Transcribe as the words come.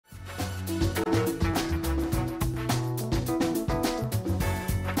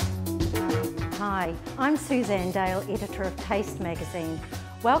Hi, I'm Suzanne Dale, editor of Taste magazine.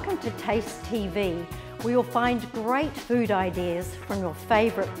 Welcome to Taste TV, where you'll find great food ideas from your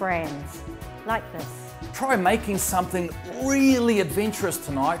favourite brands, like this. Try making something really adventurous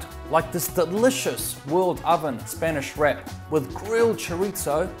tonight, like this delicious World Oven Spanish wrap with grilled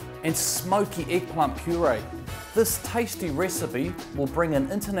chorizo and smoky eggplant puree. This tasty recipe will bring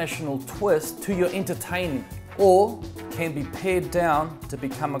an international twist to your entertaining, or can be pared down to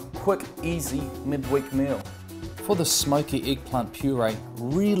become a quick, easy midweek meal. For the smoky eggplant puree,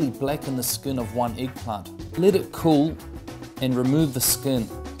 really blacken the skin of one eggplant. Let it cool and remove the skin.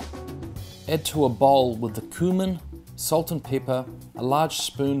 Add to a bowl with the cumin, salt and pepper, a large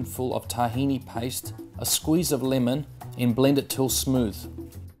spoonful of tahini paste, a squeeze of lemon, and blend it till smooth.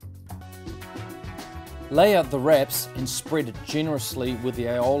 Lay out the wraps and spread it generously with the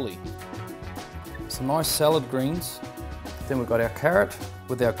aioli. Some nice salad greens. Then we've got our carrot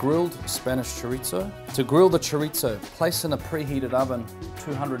with our grilled Spanish chorizo. To grill the chorizo, place in a preheated oven,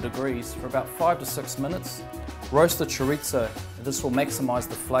 200 degrees, for about 5 to 6 minutes. Roast the chorizo. This will maximize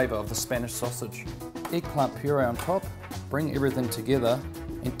the flavor of the Spanish sausage. Eggplant puree on top. Bring everything together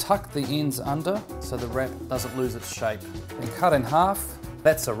and tuck the ends under so the wrap doesn't lose its shape. Then cut in half.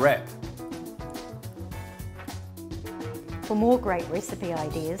 That's a wrap. For more great recipe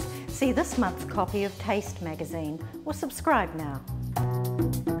ideas, see this month's copy of Taste magazine or subscribe now.